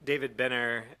David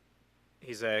Benner,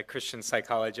 he's a Christian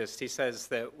psychologist. He says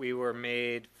that we were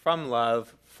made from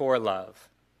love for love.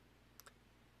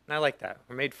 And I like that.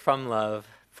 We're made from love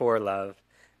for love.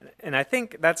 And I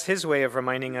think that's his way of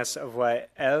reminding us of what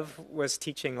Ev was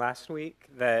teaching last week,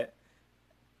 that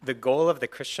the goal of the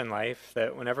Christian life,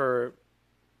 that whenever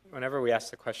we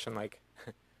ask the question like,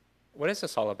 what is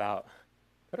this all about?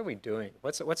 What are we doing?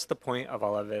 What's the point of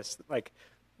all of this? Like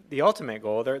the ultimate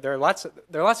goal, there are lots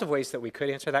of ways that we could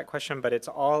answer that question, but it's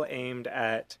all aimed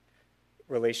at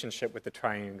relationship with the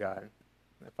triune God,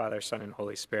 the Father, Son, and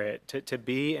Holy Spirit. To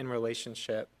be in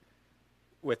relationship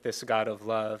with this God of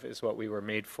love is what we were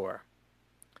made for.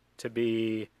 To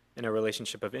be in a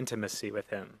relationship of intimacy with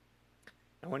him.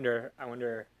 I wonder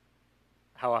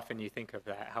how often you think of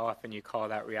that, how often you call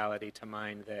that reality to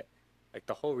mind, that like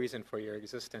the whole reason for your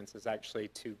existence is actually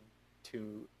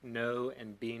to know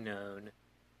and be known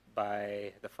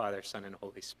by the Father, Son, and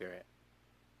Holy Spirit.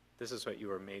 This is what you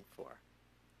were made for.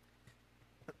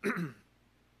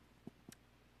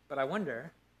 But I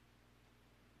wonder,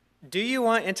 do you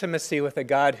want intimacy with a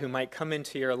God who might come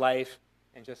into your life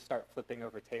and just start flipping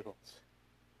over tables?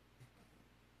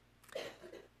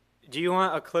 Do you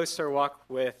want a closer walk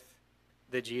with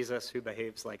the Jesus who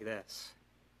behaves like this?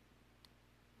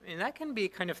 I mean, that can be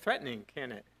kind of threatening,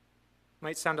 can't it?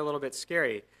 Might sound a little bit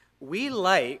scary. We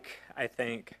like, I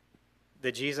think,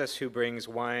 the Jesus who brings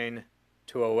wine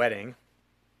to a wedding.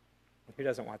 Who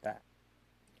doesn't want that?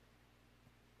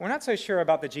 We're not so sure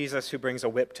about the Jesus who brings a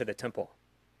whip to the temple,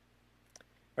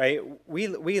 right? We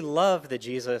love the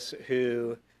Jesus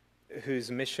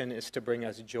whose mission is to bring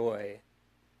us joy.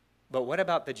 But what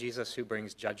about the Jesus who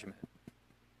brings judgment?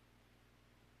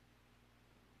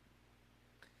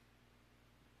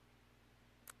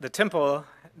 The temple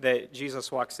that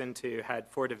Jesus walks into had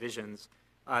 4 divisions.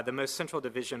 The most central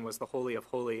division was the Holy of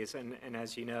Holies, and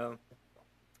as you know,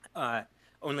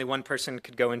 only one person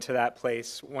could go into that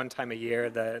place one time a year,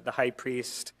 the high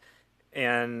priest,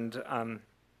 and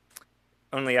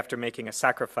only after making a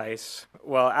sacrifice.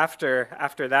 Well,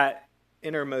 after that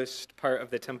innermost part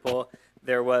of the temple,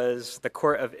 there was the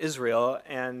court of Israel,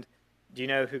 and do you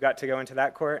know who got to go into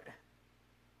that court?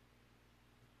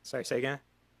 Sorry, say again?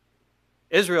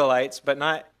 Israelites, but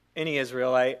not any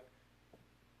Israelite.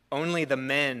 Only the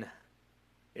men.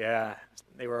 Yeah,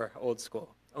 they were old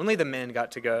school. Only the men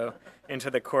got to go into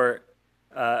the court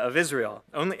of Israel.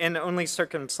 Only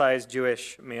circumcised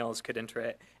Jewish males could enter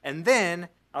it. And then,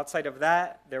 outside of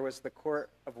that, there was the court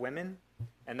of women,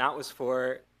 and that was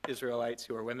for Israelites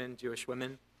who were women, Jewish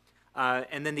women.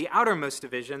 And then the outermost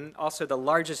division, also the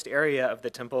largest area of the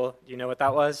temple, do you know what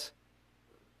that was?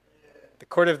 The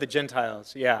court of the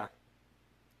Gentiles, yeah.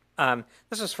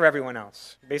 This was for everyone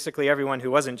else, basically everyone who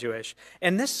wasn't Jewish.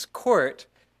 And this court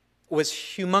was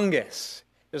humongous.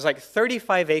 It was like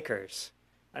 35 acres.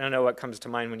 I don't know what comes to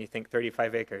mind when you think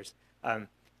 35 acres.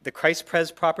 The Christ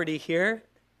Pres property here,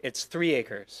 it's 3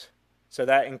 acres. So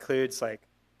that includes like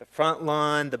the front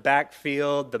lawn, the back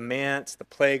field, the manse, the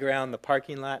playground, the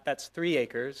parking lot. That's 3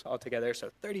 acres altogether, so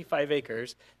 35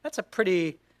 acres. That's a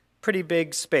pretty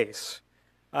big space.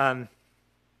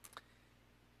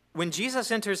 When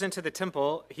Jesus enters into the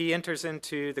temple, he enters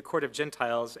into the court of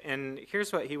Gentiles, and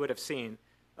here's what he would have seen.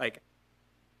 Like,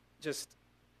 just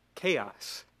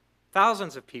chaos.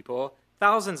 Thousands of people,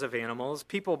 thousands of animals,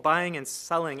 people buying and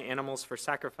selling animals for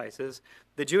sacrifices.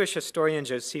 The Jewish historian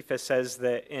Josephus says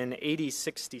that in AD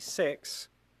 66,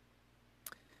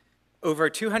 over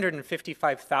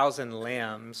 255,000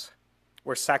 lambs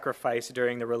were sacrificed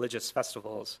during the religious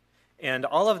festivals, and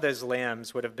all of those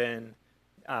lambs would have been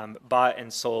bought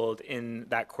and sold in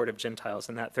that court of Gentiles,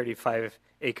 in that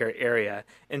 35-acre area.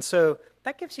 And so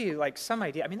that gives you like some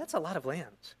idea. I mean, that's a lot of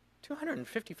lambs,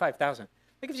 255,000.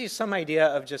 That gives you some idea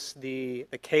of just the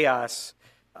chaos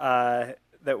that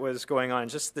was going on.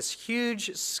 Just this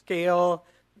huge scale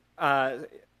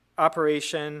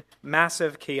operation,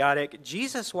 massive, chaotic.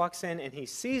 Jesus walks in and he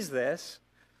sees this,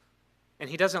 and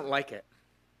he doesn't like it.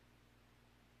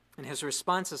 And his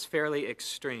response is fairly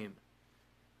extreme.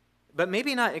 But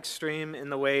maybe not extreme in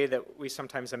the way that we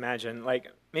sometimes imagine. Like,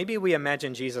 maybe we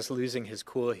imagine Jesus losing his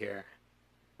cool here.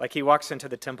 Like he walks into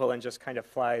the temple and just kind of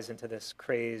flies into this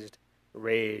crazed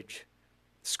rage,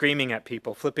 screaming at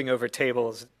people, flipping over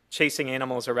tables, chasing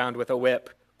animals around with a whip.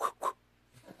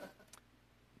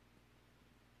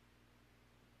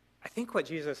 I think what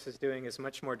Jesus is doing is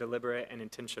much more deliberate and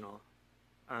intentional.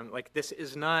 Like, this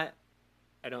is not,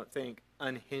 I don't think,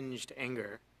 unhinged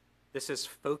anger. This is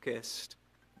focused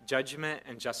judgment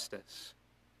and justice.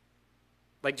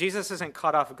 Like, Jesus isn't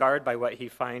caught off guard by what he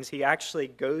finds. He actually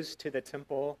goes to the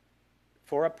temple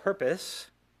for a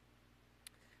purpose,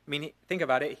 I mean, think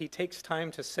about it. He takes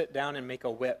time to sit down and make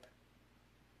a whip.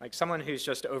 Like someone who's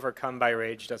just overcome by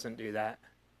rage doesn't do that.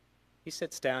 He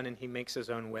sits down and he makes his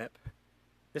own whip.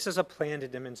 This is a planned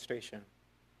demonstration.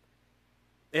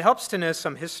 It helps to know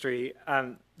some history.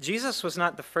 Jesus was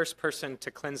not the first person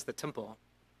to cleanse the temple.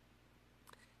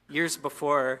 Years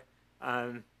before,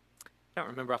 I don't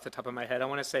remember off the top of my head, I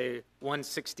want to say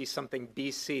 160-something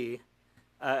BC,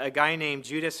 a guy named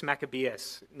Judas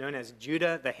Maccabeus, known as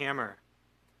Judah the Hammer,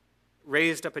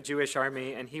 raised up a Jewish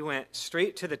army, and he went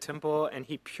straight to the temple, and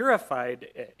he purified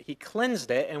it. He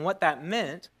cleansed it, and what that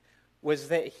meant was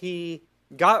that he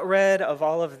got rid of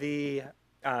all of the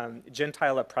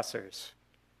Gentile oppressors,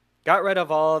 got rid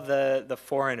of all the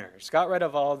foreigners, got rid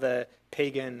of all the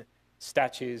pagan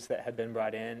statues that had been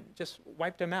brought in, just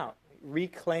wiped them out,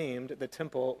 reclaimed the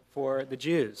temple for the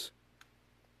Jews.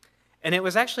 And it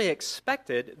was actually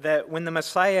expected that when the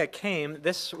Messiah came,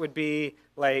 this would be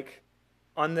like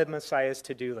on the Messiah's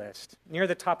to-do list, near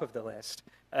the top of the list.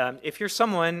 If you're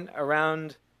someone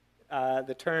around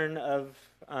the turn of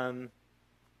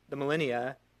the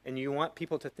millennia and you want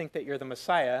people to think that you're the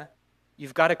Messiah,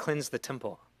 you've got to cleanse the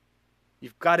temple.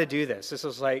 You've got to do this. This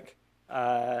was like,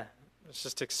 it's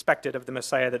just expected of the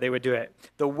Messiah that they would do it.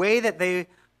 The way that they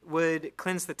would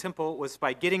cleanse the temple was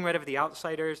by getting rid of the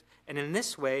outsiders, and in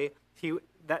this way,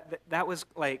 that was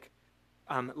like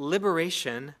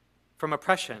liberation from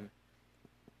oppression.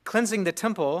 Cleansing the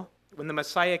temple, when the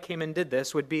Messiah came and did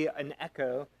this, would be an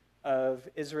echo of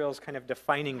Israel's kind of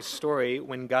defining story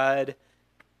when God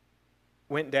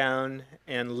went down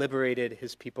and liberated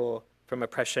his people from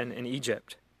oppression in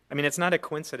Egypt. I mean, it's not a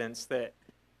coincidence that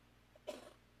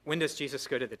when does Jesus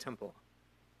go to the temple?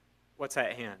 What's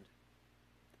at hand?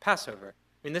 Passover.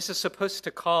 I mean, this is supposed to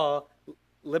call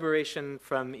liberation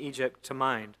from Egypt to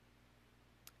mind.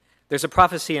 There's a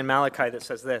prophecy in Malachi that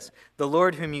says this: "The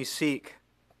Lord whom you seek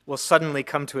will suddenly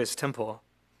come to his temple,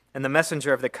 and the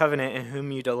messenger of the covenant in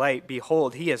whom you delight,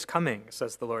 behold, he is coming,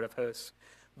 says the Lord of hosts.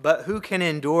 But who can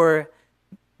endure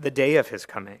the day of his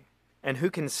coming? And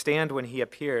who can stand when he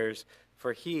appears?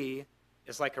 For he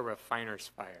is like a refiner's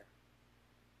fire."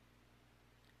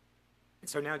 And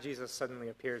so now Jesus suddenly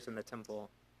appears in the temple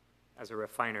as a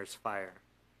refiner's fire.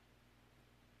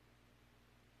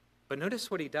 But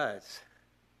notice what he does.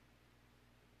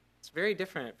 It's very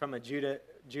different from a Judah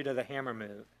the Hammer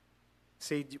move.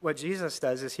 See, what Jesus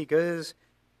does is he goes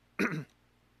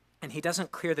and he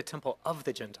doesn't clear the temple of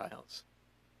the Gentiles.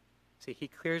 See, he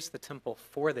clears the temple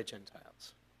for the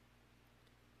Gentiles.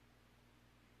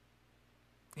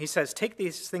 He says, "Take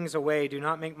these things away. Do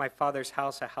not make my Father's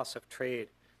house a house of trade."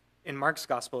 In Mark's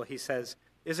gospel, he says,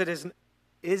 Is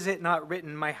it not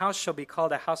written, my house shall be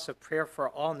called a house of prayer for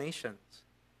all nations,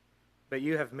 but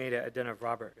you have made it a den of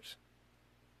robbers."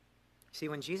 See,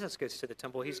 when Jesus goes to the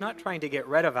temple, he's not trying to get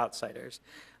rid of outsiders.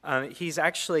 He's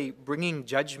actually bringing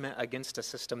judgment against a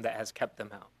system that has kept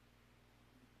them out,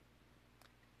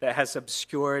 that has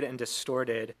obscured and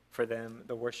distorted for them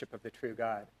the worship of the true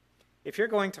God. If you're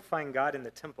going to find God in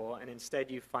the temple and instead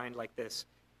you find like this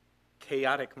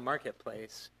chaotic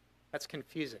marketplace, that's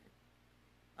confusing.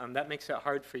 That makes it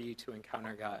hard for you to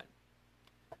encounter God.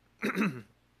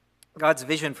 God's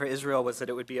vision for Israel was that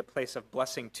it would be a place of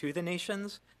blessing to the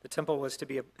nations. The temple was to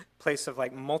be a place of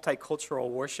like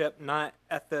multicultural worship, not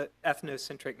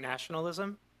ethnocentric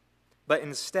nationalism. But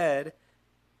instead,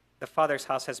 the Father's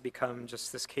house has become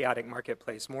just this chaotic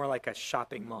marketplace, more like a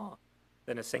shopping mall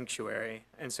than a sanctuary.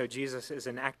 And so Jesus is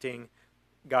enacting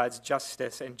God's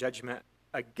justice and judgment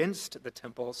against the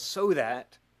temple so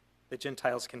that the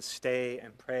Gentiles can stay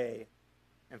and pray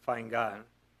and find God.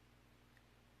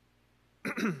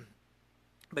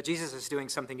 But Jesus is doing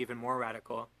something even more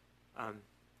radical.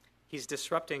 He's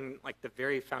disrupting like the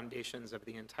very foundations of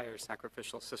the entire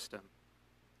sacrificial system.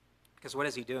 Because what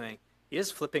is he doing? He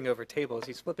is flipping over tables.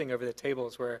 He's flipping over the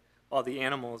tables where all the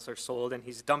animals are sold, and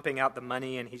he's dumping out the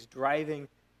money, and he's driving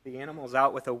the animals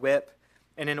out with a whip.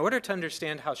 And in order to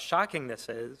understand how shocking this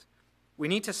is, we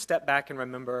need to step back and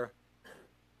remember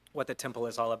what the temple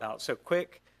is all about. So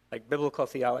quick, like biblical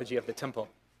theology of the temple.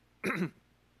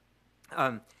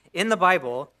 In the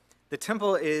Bible, the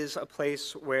temple is a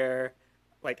place where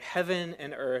like heaven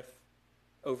and earth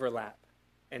overlap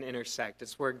and intersect.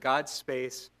 It's where God's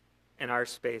space and our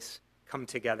space come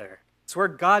together. It's where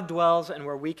God dwells and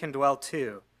where we can dwell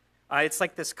too. It's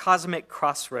like this cosmic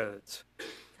crossroads.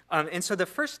 And so the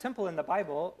first temple in the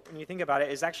Bible, when you think about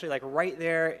it, is actually like right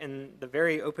there in the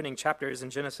very opening chapters in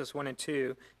Genesis 1 and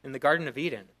 2 in the Garden of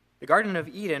Eden. The Garden of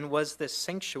Eden was this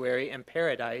sanctuary and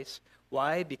paradise.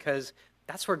 Why? Because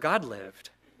that's where God lived.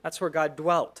 That's where God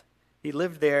dwelt. He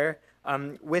lived there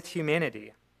with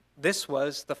humanity. This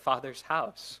was the Father's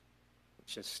house,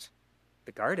 just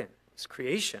the garden, his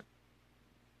creation.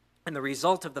 And the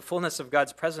result of the fullness of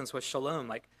God's presence was shalom,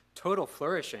 like total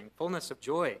flourishing, fullness of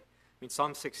joy. I mean,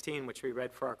 Psalm 16, which we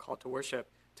read for our call to worship,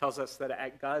 tells us that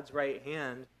at God's right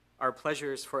hand are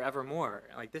pleasures forevermore.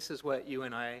 Like, this is what you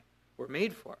and I were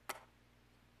made for.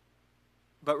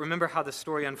 But remember how the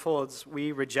story unfolds.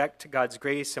 We reject God's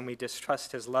grace and we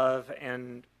distrust his love,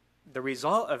 and the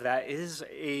result of that is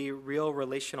a real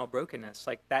relational brokenness.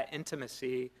 Like, that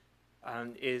intimacy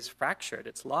is fractured,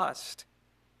 it's lost.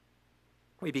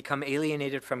 We become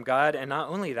alienated from God, and not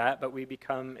only that, but we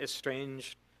become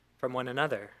estranged from one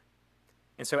another.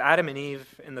 And so Adam and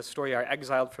Eve in the story are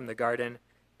exiled from the garden,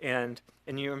 and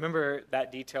you remember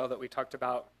that detail that we talked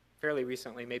about fairly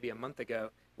recently, maybe a month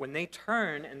ago. When they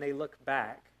turn and they look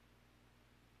back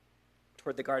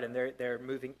toward the garden, they're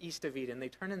moving east of Eden. They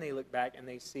turn and they look back and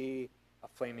they see a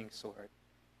flaming sword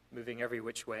moving every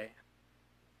which way.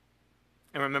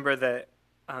 And remember that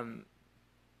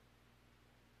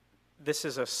this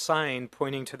is a sign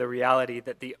pointing to the reality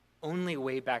that the only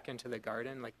way back into the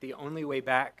garden, like the only way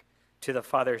back to the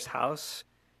Father's house,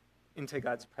 into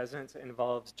God's presence,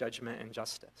 involves judgment and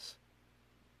justice.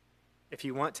 If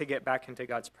you want to get back into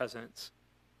God's presence,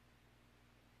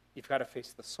 you've got to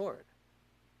face the sword.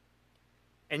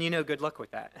 And good luck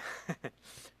with that,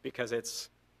 because it's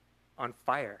on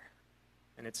fire,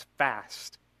 and it's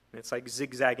fast, and it's like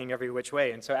zigzagging every which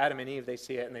way. And so Adam and Eve, they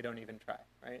see it, and they don't even try,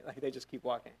 right? Like, they just keep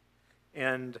walking.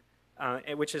 And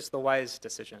which is the wise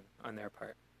decision on their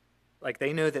part. Like,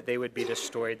 they know that they would be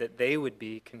destroyed, that they would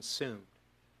be consumed,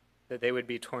 that they would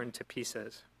be torn to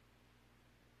pieces.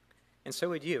 And so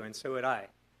would you, and so would I.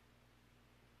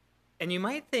 And you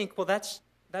might think, well, that's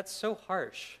so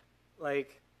harsh.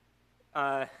 Like,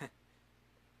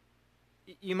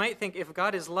 you might think, if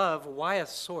God is love, why a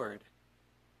sword?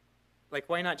 Like,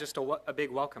 why not just a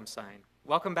big welcome sign?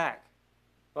 Welcome back.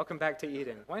 Welcome back to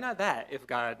Eden. Why not that if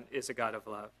God is a God of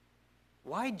love?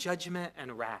 Why judgment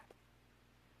and wrath?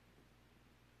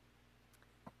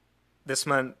 This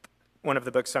month, one of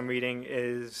the books I'm reading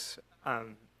is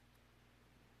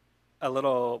a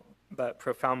little but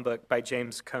profound book by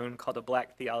James Cone called A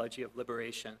Black Theology of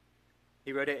Liberation.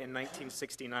 He wrote it in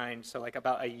 1969, so like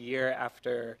about a year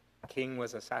after King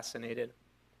was assassinated.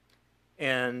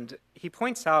 And he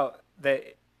points out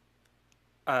that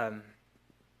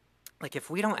like,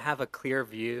 if we don't have a clear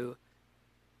view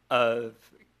of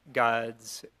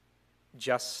God's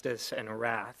justice and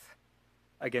wrath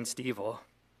against evil,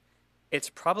 it's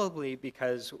probably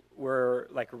because we're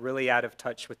like really out of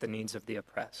touch with the needs of the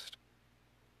oppressed.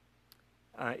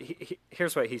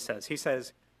 Here's what he says. He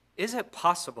says, is it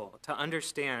possible to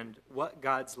understand what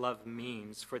God's love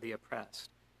means for the oppressed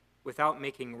without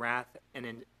making wrath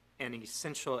an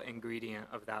essential ingredient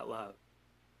of that love?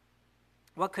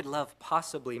 What could love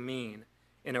possibly mean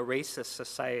in a racist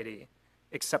society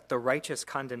except the righteous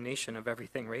condemnation of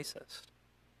everything racist?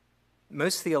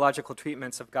 Most theological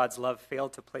treatments of God's love fail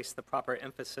to place the proper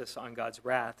emphasis on God's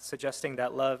wrath, suggesting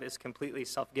that love is completely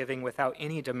self-giving without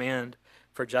any demand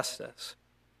for justice.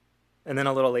 And then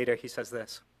a little later, he says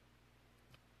this.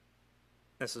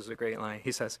 This is a great line.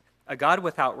 He says, a God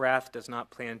without wrath does not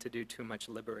plan to do too much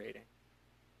liberating.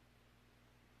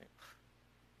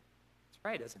 That's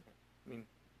right, isn't it? I mean,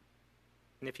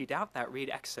 and if you doubt that, read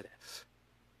Exodus.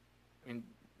 I mean,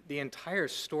 the entire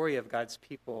story of God's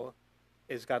people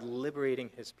is God liberating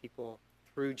his people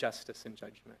through justice and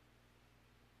judgment.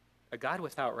 A God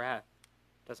without wrath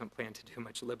doesn't plan to do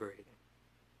much liberating.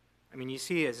 I mean, you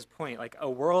see his point, like a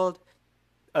world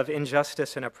of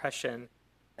injustice and oppression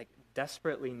like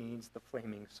desperately needs the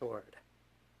flaming sword.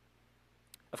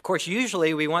 Of course,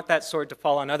 usually we want that sword to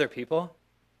fall on other people.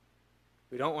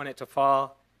 We don't want it to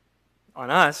fall on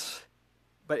us.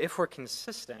 But if we're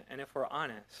consistent and if we're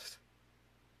honest,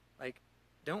 like,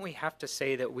 don't we have to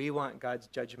say that we want God's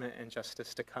judgment and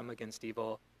justice to come against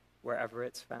evil wherever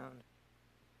it's found?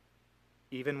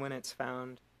 Even when it's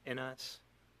found in us?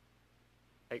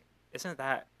 Like, isn't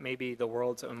that maybe the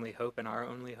world's only hope and our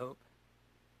only hope?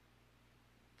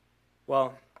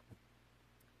 Well,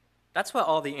 that's what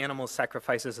all the animal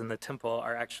sacrifices in the temple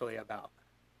are actually about.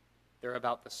 They're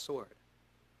about the sword.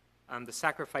 The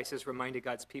sacrifices reminded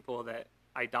God's people that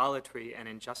idolatry and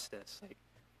injustice, like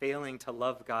failing to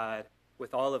love God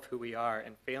with all of who we are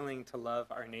and failing to love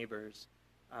our neighbors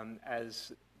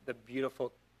as the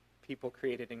beautiful people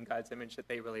created in God's image that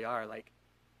they really are, like,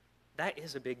 that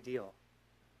is a big deal.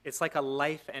 It's like a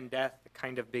life and death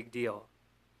kind of big deal.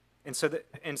 And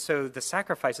so the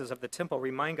sacrifices of the temple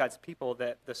remind God's people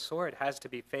that the sword has to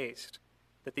be faced,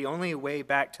 that the only way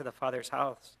back to the Father's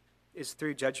house is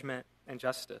through judgment and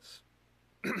justice.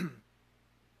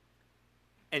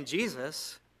 And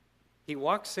Jesus, he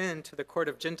walks into the court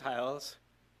of Gentiles,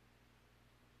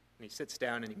 and he sits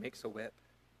down and he makes a whip.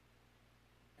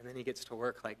 And then he gets to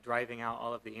work like driving out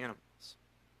all of the animals.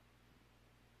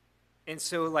 And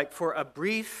so like for a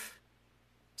brief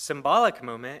symbolic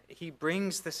moment, he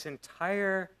brings this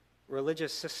entire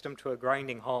religious system to a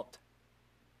grinding halt.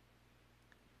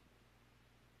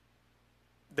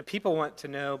 The people want to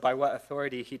know by what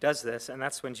authority he does this, and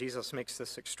that's when Jesus makes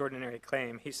this extraordinary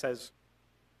claim. He says,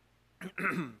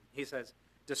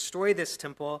 destroy this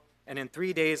temple, and in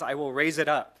 3 days I will raise it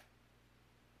up.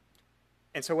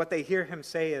 And so what they hear him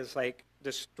say is like,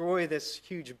 destroy this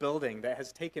huge building that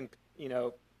has taken,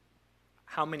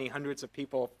 how many hundreds of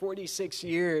people, 46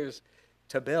 years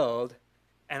to build,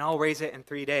 and I'll raise it in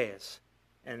 3 days.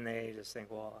 And they just think,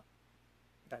 well,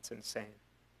 that's insane.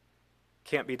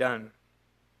 Can't be done.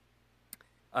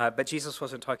 But Jesus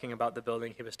wasn't talking about the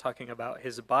building. He was talking about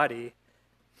his body,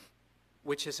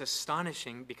 which is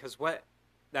astonishing because what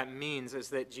that means is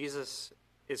that Jesus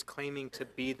is claiming to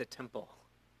be the temple.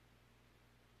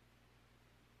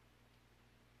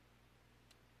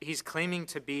 He's claiming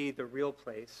to be the real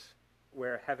place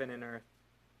where heaven and earth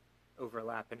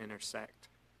overlap and intersect,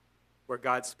 where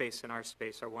God's space and our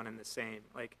space are one and the same.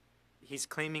 Like, he's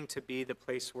claiming to be the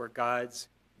place where God's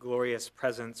glorious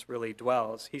presence really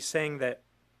dwells. He's saying that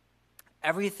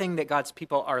everything that God's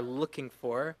people are looking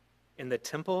for in the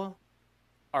temple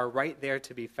are right there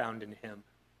to be found in him.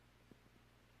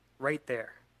 Right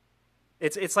there.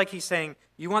 It's like he's saying,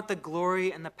 you want the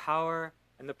glory and the power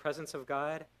and the presence of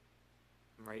God?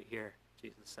 I'm right here,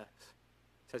 Jesus says.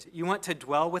 He says, you want to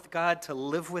dwell with God, to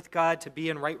live with God, to be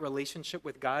in right relationship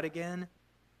with God again?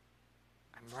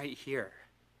 I'm right here.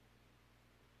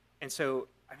 And so,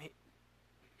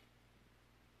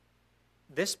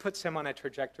 this puts him on a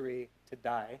trajectory to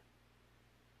die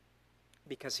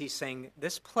because he's saying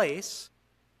this place,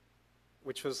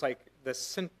 which was like the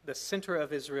center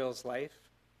of Israel's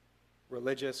life,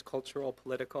 religious, cultural,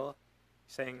 political,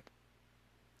 saying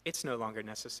it's no longer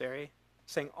necessary.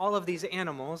 Saying all of these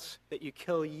animals that you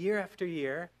kill year after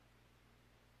year,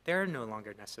 they're no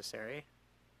longer necessary.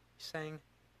 He's saying,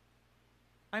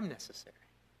 I'm necessary.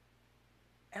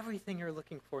 Everything you're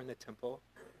looking for in the temple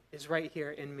is right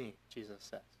here in me, Jesus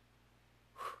says.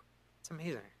 It's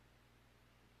amazing.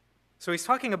 So he's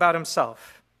talking about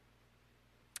himself.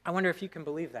 I wonder if you can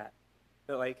believe that.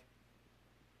 That like,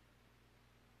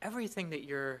 everything that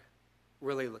you're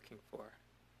really looking for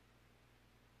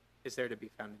is there to be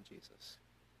found in Jesus.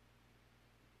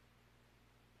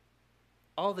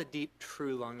 All the deep,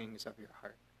 true longings of your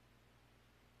heart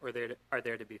are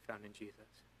there to be found in Jesus.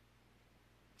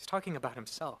 He's talking about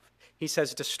himself. He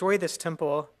says, destroy this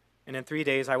temple, and in 3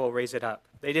 days I will raise it up.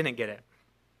 They didn't get it.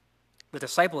 The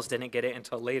disciples didn't get it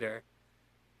until later.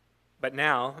 But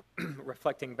now,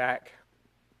 reflecting back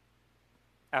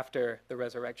after the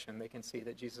resurrection, they can see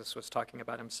that Jesus was talking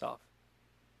about himself.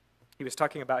 He was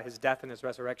talking about his death and his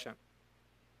resurrection.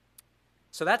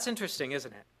 So that's interesting,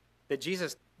 isn't it? That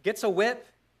Jesus gets a whip,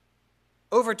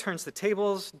 overturns the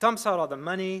tables, dumps out all the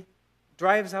money,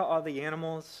 drives out all the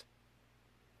animals,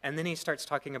 and then he starts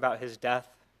talking about his death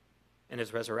and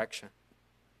his resurrection.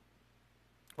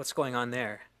 What's going on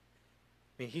there?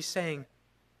 He's saying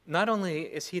not only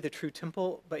is he the true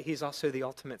temple, but he's also the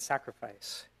ultimate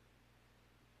sacrifice.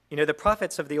 The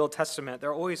prophets of the Old Testament,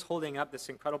 they're always holding up this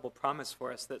incredible promise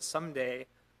for us that someday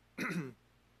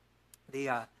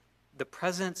the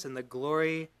presence and the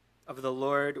glory of the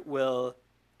Lord will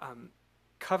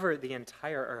cover the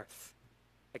entire earth.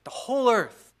 Like the whole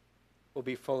earth will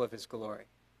be full of his glory.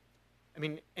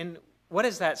 And what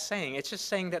is that saying? It's just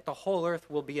saying that the whole earth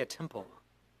will be a temple,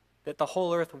 that the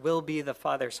whole earth will be the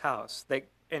Father's house.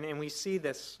 And we see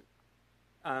this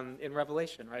in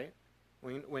Revelation, right?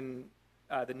 When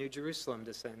the New Jerusalem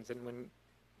descends and when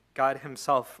God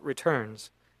himself returns.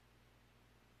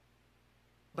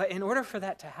 But in order for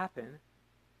that to happen,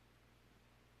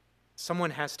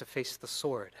 someone has to face the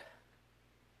sword.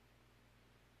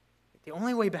 The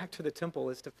only way back to the temple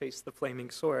is to face the flaming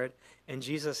sword, and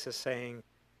Jesus is saying,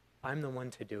 I'm the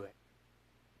one to do it.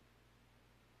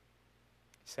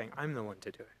 He's saying, I'm the one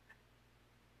to do it.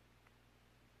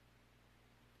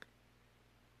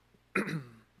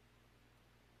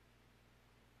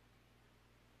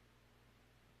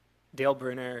 Dale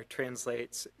Bruner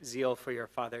translates, zeal for your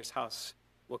Father's house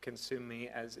will consume me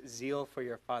as zeal for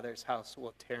your Father's house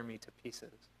will tear me to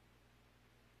pieces.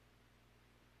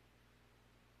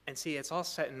 And see, it's all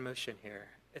set in motion here.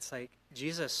 It's like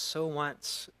Jesus so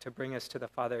wants to bring us to the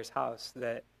Father's house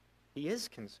that he is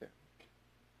consumed.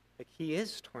 Like he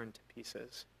is torn to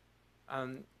pieces.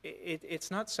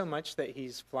 It's not so much that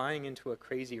he's flying into a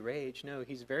crazy rage. No,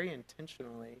 he's very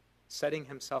intentionally setting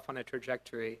himself on a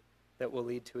trajectory that will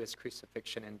lead to his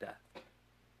crucifixion and death.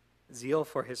 Zeal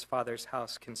for his Father's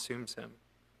house consumes him,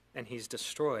 and he's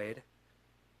destroyed.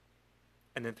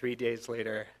 And then 3 days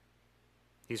later,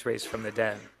 he's raised from the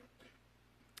dead.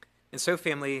 And so,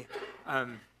 family,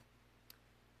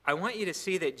 I want you to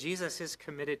see that Jesus is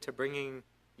committed to bringing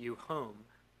you home.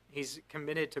 He's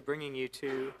committed to bringing you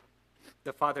to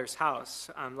the Father's house.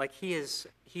 He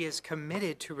is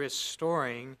committed to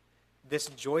restoring this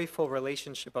joyful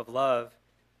relationship of love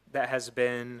that has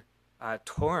been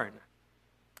torn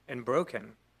and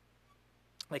broken.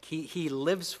 Like he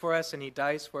lives for us and he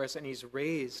dies for us and he's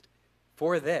raised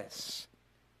for this,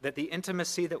 that the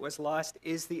intimacy that was lost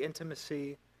is the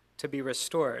intimacy to be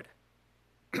restored.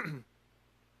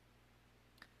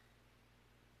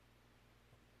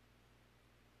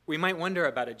 We might wonder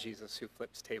about a Jesus who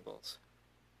flips tables.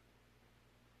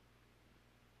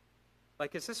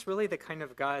 Like, is this really the kind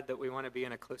of God that we want to be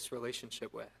in a close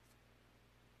relationship with?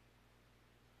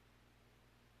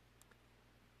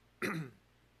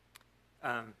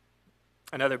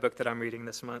 Another book that I'm reading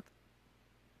this month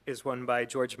is one by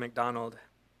George MacDonald.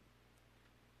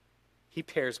 He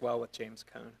pairs well with James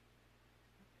Cone.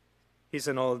 He's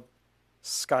an old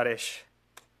Scottish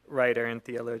writer and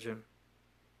theologian.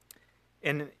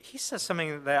 And he says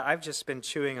something that I've just been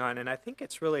chewing on, and I think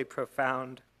it's really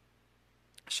profound.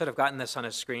 I should have gotten this on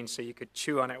a screen so you could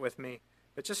chew on it with me.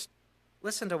 But just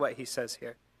listen to what he says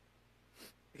here.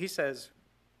 He says,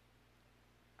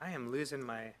 I am losing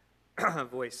my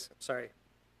voice, sorry.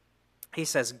 He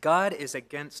says, God is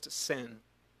against sin,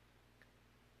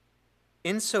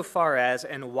 insofar as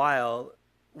and while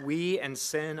we and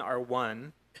sin are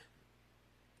one,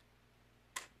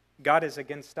 God is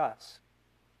against us,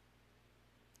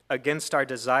 against our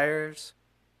desires,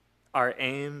 our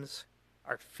aims,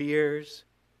 our fears,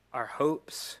 our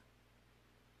hopes,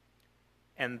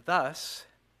 and thus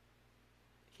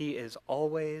he is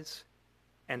always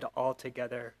and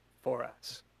altogether for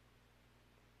us.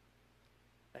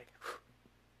 Like, whew,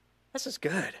 this is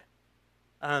good.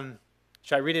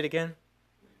 Should I read it again?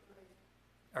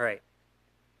 All right.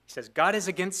 He says, God is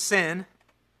against sin.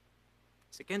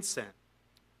 He's against sin.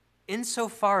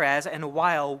 Insofar as and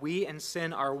while we and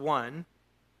sin are one,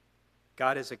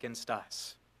 God is against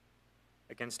us,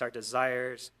 against our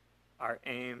desires, our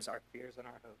aims, our fears, and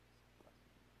our hopes.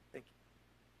 Thank you.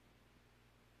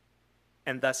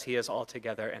 And thus he is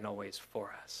altogether and always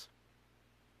for us.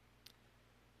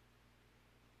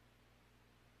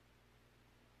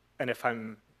 And if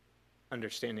I'm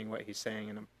understanding what he's saying,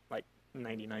 and I'm like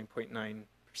 99.9%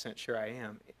 sure I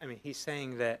am, I mean, he's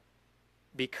saying that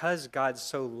because God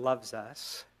so loves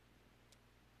us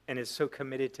and is so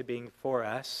committed to being for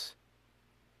us,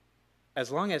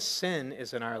 as long as sin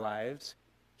is in our lives,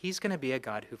 he's going to be a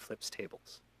God who flips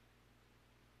tables.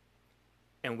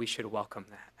 And we should welcome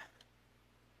that.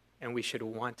 And we should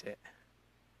want it,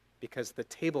 because the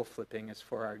table flipping is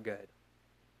for our good.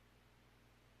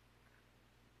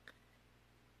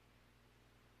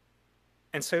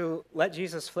 And so let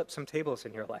Jesus flip some tables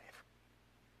in your life.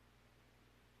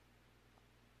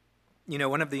 You know,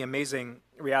 one of the amazing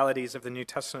realities of the New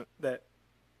Testament that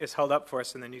is held up for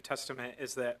us in the New Testament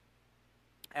is that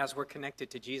as we're connected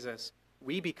to Jesus,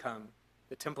 we become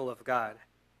the temple of God,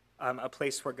 a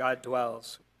place where God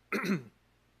dwells.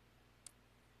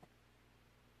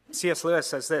 C.S. Lewis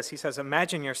says this. He says,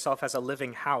 imagine yourself as a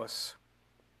living house.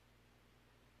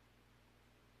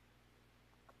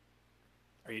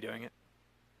 Are you doing it?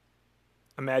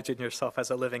 Imagine yourself as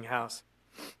a living house.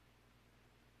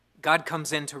 God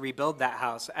comes in to rebuild that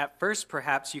house. At first,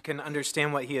 perhaps you can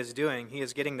understand what he is doing. He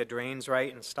is getting the drains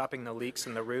right and stopping the leaks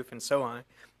in the roof and so on.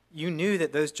 You knew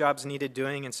that those jobs needed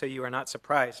doing, and so you are not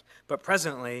surprised. But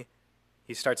presently,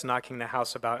 he starts knocking the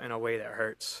house about in a way that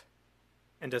hurts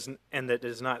and that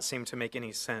does not seem to make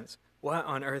any sense. What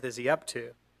on earth is he up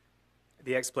to?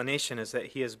 The explanation is that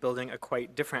he is building a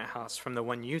quite different house from the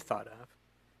one you thought of.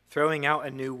 Throwing out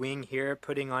a new wing here,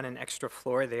 putting on an extra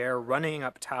floor there, running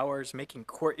up towers, making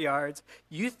courtyards.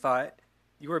 You thought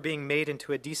you were being made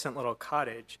into a decent little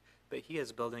cottage, but he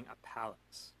is building a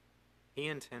palace. He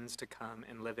intends to come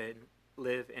and live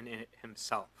in it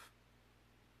himself.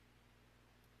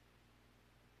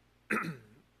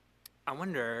 I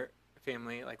wonder,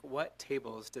 family, like, what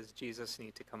tables does Jesus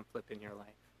need to come flip in your life?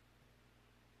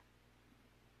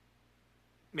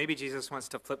 Maybe Jesus wants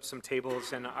to flip some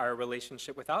tables in our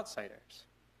relationship with outsiders.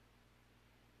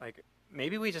 Like,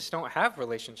 maybe we just don't have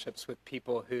relationships with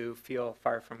people who feel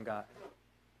far from God,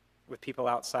 with people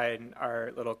outside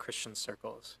our little Christian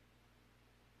circles.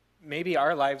 maybe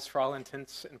our lives, for all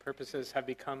intents and purposes, have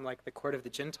become like the court of the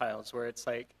Gentiles, where it's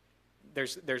like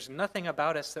there's nothing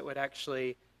about us that would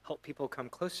actually help people come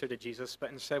closer to Jesus,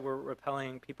 but instead we're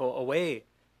repelling people away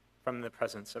from the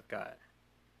presence of God.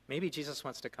 Maybe Jesus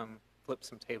wants to come flip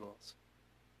some tables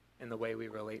in the way we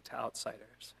relate to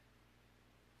outsiders.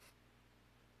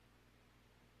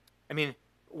 I mean,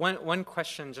 one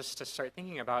question just to start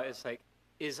thinking about is like,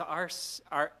 are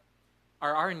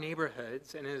our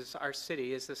neighborhoods and is our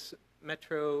city, is this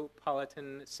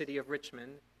metropolitan city of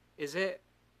Richmond, is it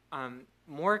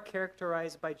more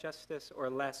characterized by justice or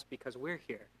less because we're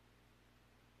here?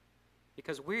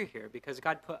 Because we're here, because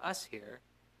God put us here.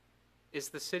 Is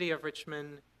the city of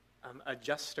Richmond a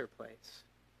juster place?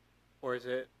 Or is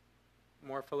it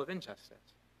more full of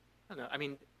injustice? I don't know. I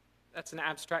mean, that's an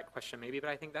abstract question maybe, but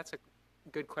I think that's a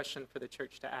good question for the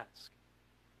church to ask.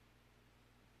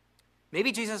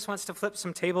 Maybe Jesus wants to flip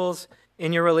some tables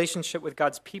in your relationship with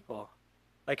God's people.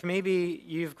 Like maybe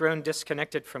you've grown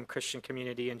disconnected from Christian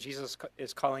community and Jesus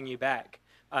is calling you back.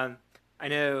 I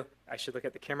know, I should look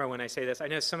at the camera when I say this, I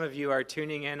know some of you are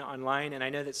tuning in online, and I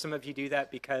know that some of you do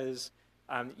that because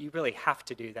you really have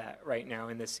to do that right now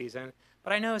in this season.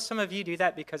 But I know some of you do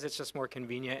that because it's just more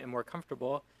convenient and more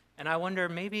comfortable. And I wonder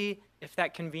maybe if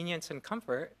that convenience and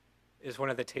comfort is one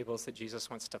of the tables that Jesus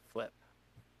wants to flip.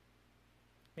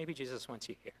 Maybe Jesus wants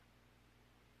you here.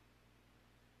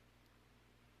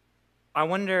 I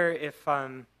wonder if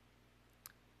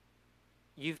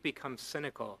you've become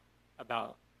cynical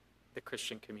about the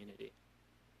Christian community,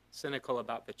 cynical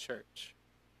about the church.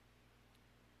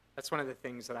 That's one of the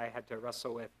things that I had to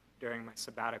wrestle with during my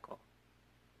sabbatical,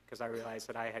 because I realized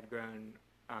that I had grown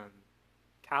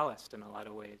calloused in a lot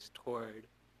of ways toward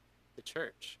the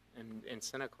church and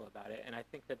cynical about it. And I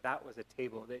think that that was a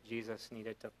table that Jesus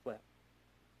needed to flip,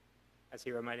 as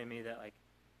he reminded me that, like,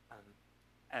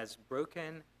 as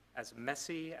broken, as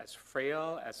messy, as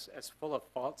frail, as full of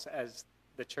faults as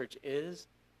the church is,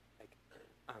 like,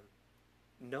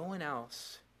 no one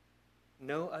else,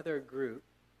 no other group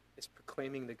is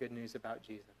proclaiming the good news about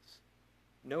Jesus.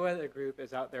 No other group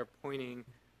is out there pointing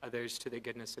others to the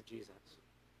goodness of Jesus.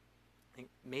 I think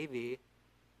maybe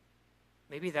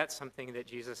that's something that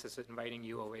Jesus is inviting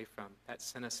you away from, that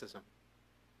cynicism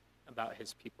about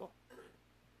his people.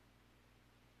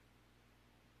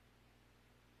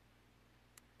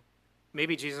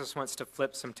 Maybe Jesus wants to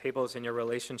flip some tables in your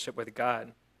relationship with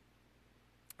God.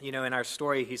 You know, in our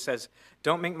story, he says,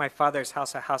 "Don't make my Father's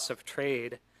house a house of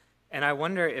trade." And I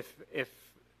wonder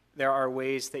if there are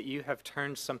ways that you have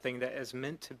turned something that is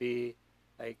meant to be,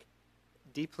 like,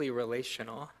 deeply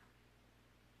relational,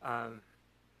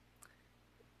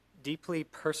 deeply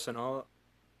personal,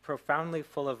 profoundly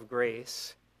full of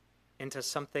grace, into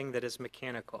something that is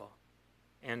mechanical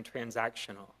and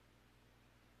transactional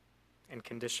and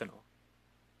conditional.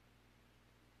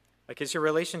 Like, is your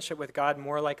relationship with God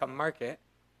more like a market,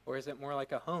 or is it more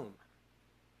like a home?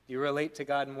 Do you relate to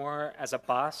God more as a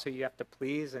boss who you have to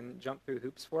please and jump through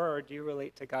hoops for, or do you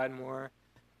relate to God more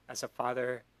as a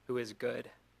father who is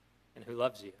good and who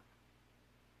loves you?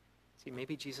 See,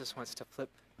 maybe Jesus wants to flip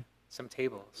some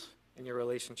tables in your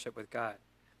relationship with God.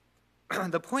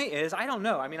 The point is, I don't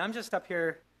know. I mean, I'm just up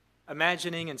here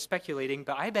imagining and speculating,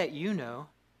 but I bet you know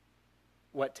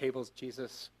what tables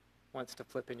Jesus wants to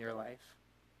flip in your life.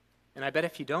 And I bet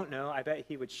if you don't know, I bet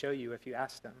he would show you if you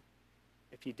asked him,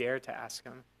 if you dare to ask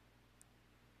him,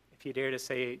 if you dare to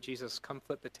say, "Jesus, come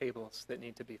flip the tables that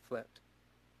need to be flipped."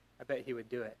 I bet he would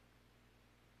do it.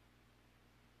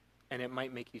 And it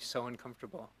might make you so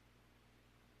uncomfortable,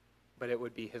 but it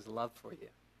would be his love for you.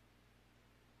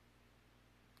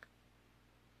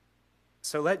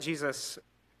 So let Jesus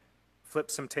flip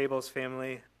some tables,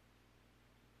 family.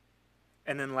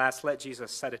 And then last, let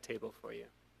Jesus set a table for you.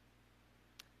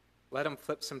 Let him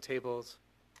flip some tables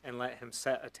and let him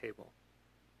set a table.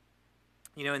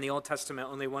 You know, in the Old Testament,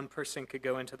 only one person could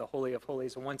go into the Holy of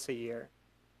Holies once a year,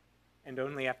 and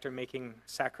only after making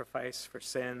sacrifice for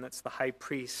sin. That's the high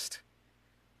priest.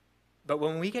 But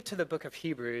when we get to the book of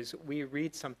Hebrews, we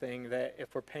read something that,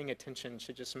 if we're paying attention,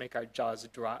 should just make our jaws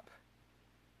drop.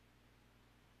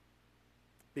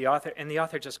 The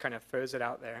author just kind of throws it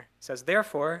out there. It says,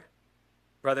 "Therefore,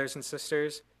 brothers and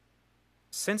sisters,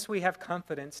 since we have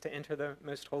confidence to enter the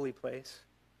most holy place,"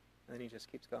 and then he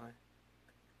just keeps going.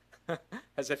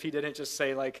 As if he didn't just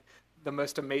say, like, the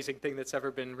most amazing thing that's ever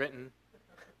been written.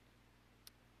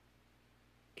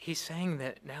 He's saying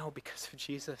that now, because of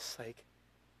Jesus, like,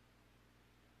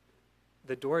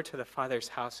 the door to the Father's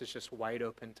house is just wide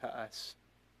open to us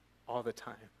all the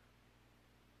time.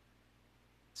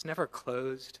 It's never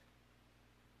closed.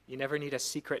 You never need a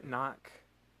secret knock.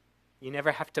 You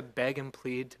never have to beg and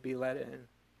plead to be let in.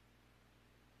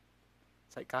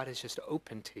 It's like God is just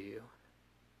open to you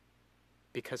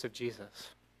because of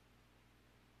Jesus.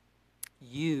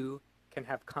 You can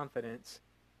have confidence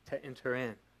to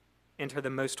enter the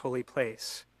most holy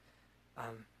place.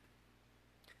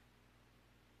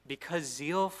 Because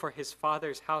zeal for his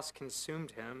Father's house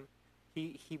consumed him,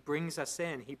 he brings us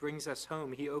in, he brings us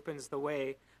home, he opens the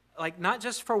way, like not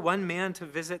just for one man to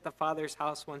visit the Father's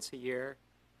house once a year,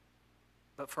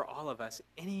 but for all of us,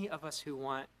 any of us who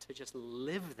want to just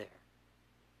live there,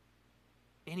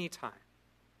 anytime,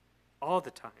 all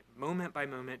the time, moment by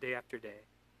moment, day after day.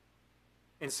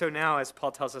 And so now, as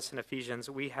Paul tells us in Ephesians,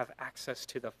 we have access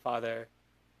to the Father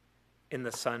in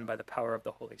the Son by the power of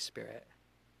the Holy Spirit.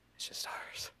 It's just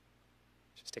ours.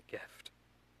 It's just a gift.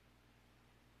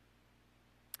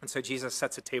 And so Jesus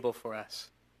sets a table for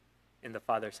us in the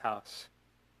Father's house,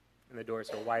 and the doors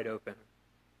are wide open.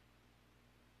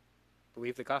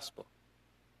 Believe the gospel.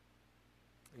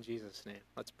 In Jesus' name.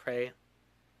 Let's pray,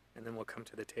 and then we'll come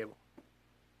to the table.